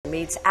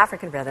meets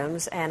African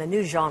rhythms, and a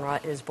new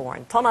genre is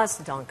born. Tomas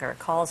Doncker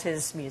calls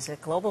his music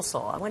global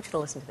soul. I want you to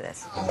listen to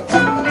this.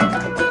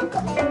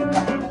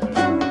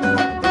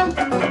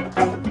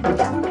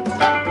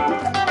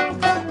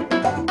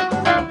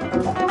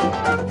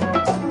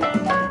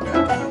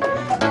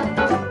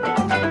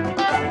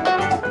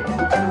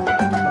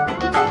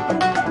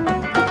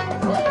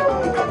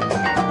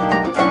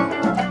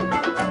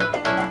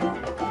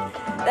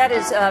 That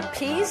is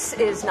Peace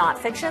is Not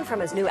Fiction from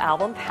his new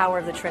album, Power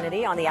of the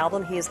Trinity. On the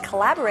album, he is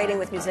collaborating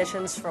with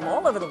musicians from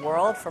all over the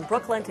world, from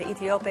Brooklyn to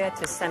Ethiopia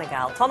to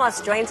Senegal.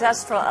 Tomas joins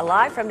us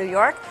live from New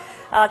York.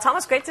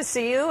 Tomas, great to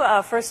see you.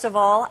 First of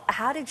all,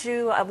 how did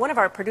you, one of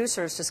our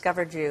producers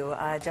discovered you,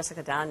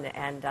 Jessica Dunn,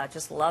 and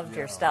just loved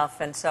your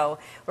stuff, and so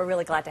we're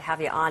really glad to have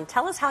you on.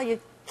 Tell us how you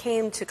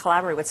came to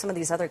collaborate with some of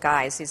these other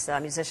guys, these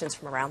musicians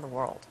from around the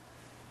world.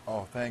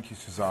 Oh, thank you,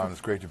 Suzanne.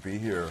 It's great to be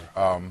here.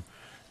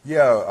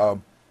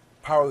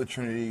 Power of the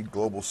Trinity,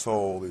 Global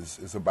Soul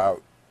is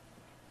about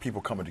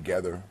people coming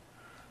together,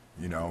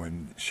 you know,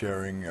 and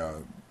sharing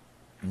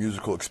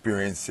musical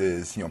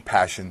experiences, you know,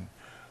 passion,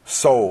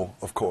 soul,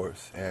 of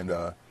course. And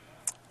I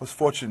was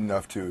fortunate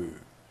enough to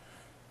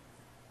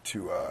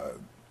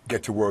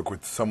get to work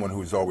with someone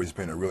who's always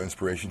been a real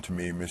inspiration to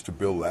me, Mr.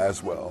 Bill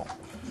Laswell.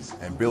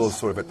 And Bill is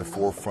sort of at the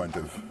forefront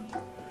of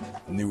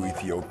new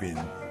Ethiopian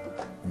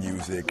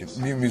music, and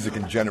new music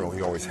in general.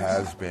 He always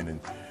has been.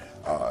 And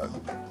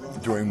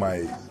during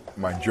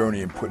my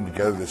journey in putting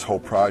together this whole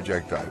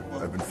project,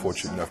 I've been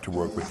fortunate enough to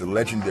work with the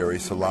legendary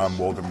Selam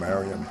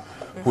Malveaux,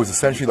 who is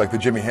essentially like the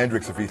Jimi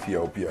Hendrix of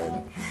Ethiopia,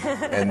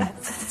 and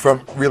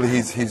from really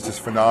he's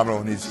just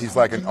phenomenal, and he's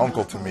like an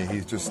uncle to me.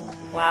 He's just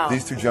wow.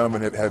 These two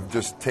gentlemen have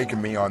just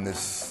taken me on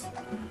this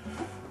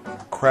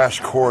crash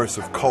course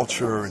of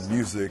culture and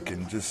music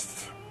and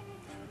just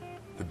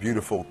the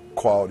beautiful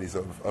qualities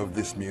of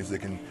this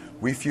music, and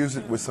we fuse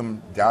it with some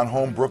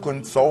down-home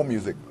Brooklyn soul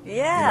music. Yeah.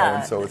 You know,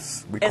 and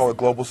so we call it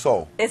global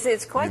soul.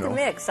 It's quite the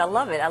mix. I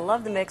love it. I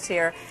love the mix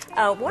here.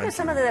 What are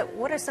some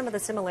of the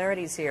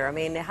similarities here? I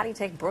mean, how do you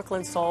take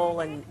Brooklyn soul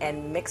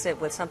and mix it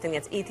with something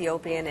that's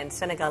Ethiopian and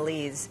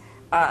Senegalese?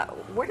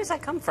 Where does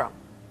that come from?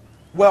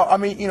 Well, I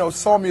mean, you know,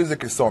 soul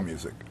music is soul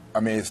music. I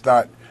mean, it's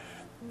not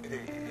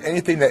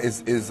anything that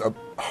is a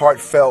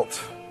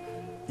heartfelt,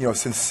 you know,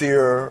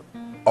 sincere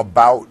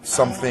about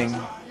something.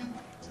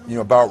 You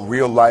know, about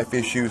real life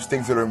issues,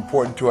 things that are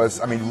important to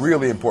us. I mean,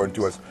 really important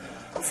to us.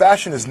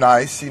 Fashion is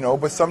nice, you know,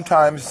 but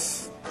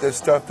sometimes there's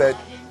stuff that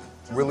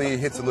really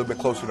hits a little bit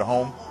closer to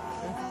home,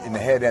 in the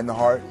head and the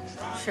heart.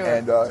 Sure.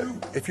 And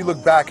if you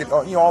look back at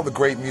you know all the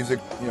great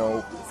music, you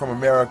know, from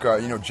America,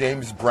 you know,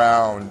 James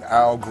Brown,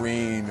 Al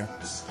Green,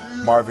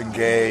 Marvin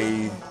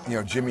Gaye, you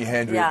know, Jimi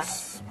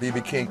Hendrix,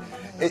 B.B. King.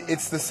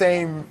 It's the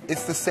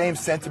same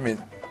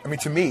sentiment. I mean,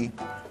 to me,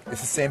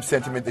 it's the same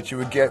sentiment that you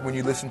would get when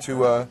you listen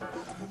to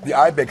the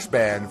Ibex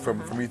Band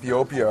from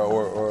Ethiopia,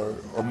 or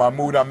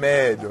Mahmoud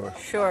Ahmed.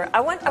 Sure.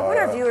 I want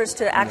our viewers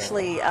to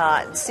actually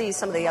see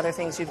some of the other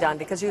things you've done,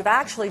 because you've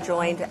actually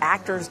joined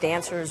actors,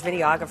 dancers,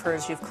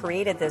 videographers. You've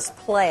created this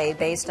play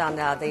based on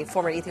the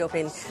former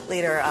Ethiopian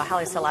leader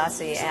Haile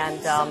Selassie,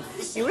 and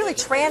you really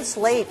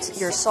translate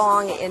your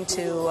song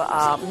into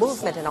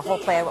movement in a whole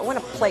play. I want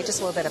to play just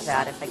a little bit of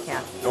that, if I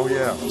can. Oh,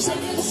 yeah.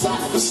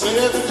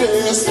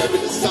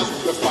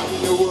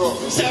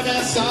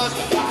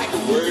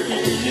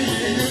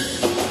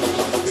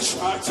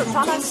 So,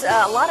 Tomas,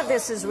 a lot of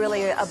this is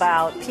really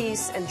about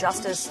peace and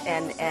justice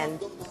and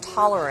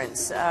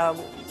tolerance.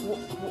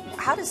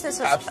 How does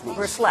this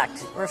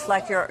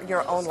reflect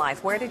your own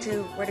life? Where did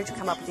you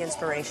come up with the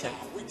inspiration?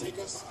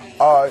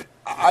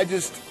 I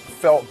just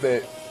felt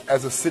that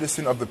as a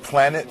citizen of the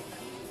planet,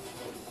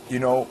 you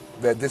know,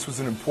 that this was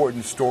an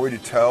important story to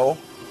tell.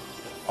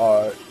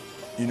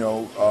 You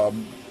know,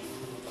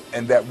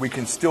 and that we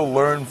can still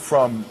learn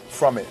from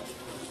it.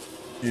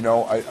 You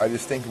know, I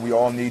just think we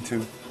all need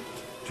to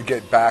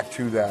get back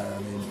to that. I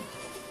mean,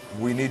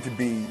 we need to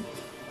be,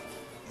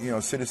 you know,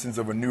 citizens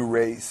of a new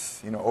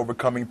race, you know,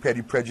 overcoming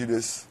petty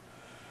prejudice,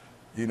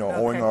 you know,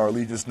 owing our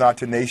allegiance not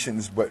to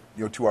nations, but,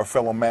 you know, to our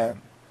fellow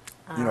man.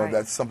 You know,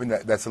 that's something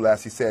that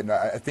Selassie said, and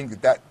I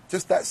think that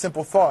just that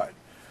simple thought,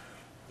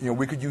 you know,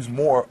 we could use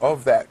more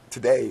of that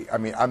today. I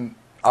mean,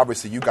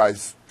 obviously you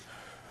guys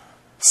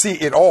see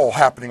it all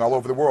happening all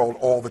over the world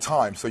all the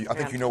time, so I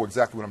think you know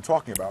exactly what I'm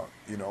talking about,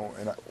 you know,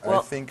 and I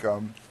think,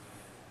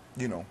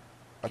 you know,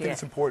 I think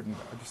it's important.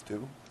 I just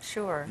do.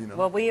 Sure. You know.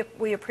 Well,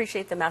 we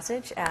appreciate the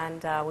message,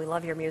 and we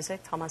love your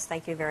music. Tomas,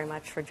 thank you very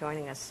much for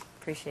joining us.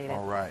 Appreciate it.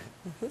 All right.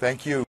 Thank you.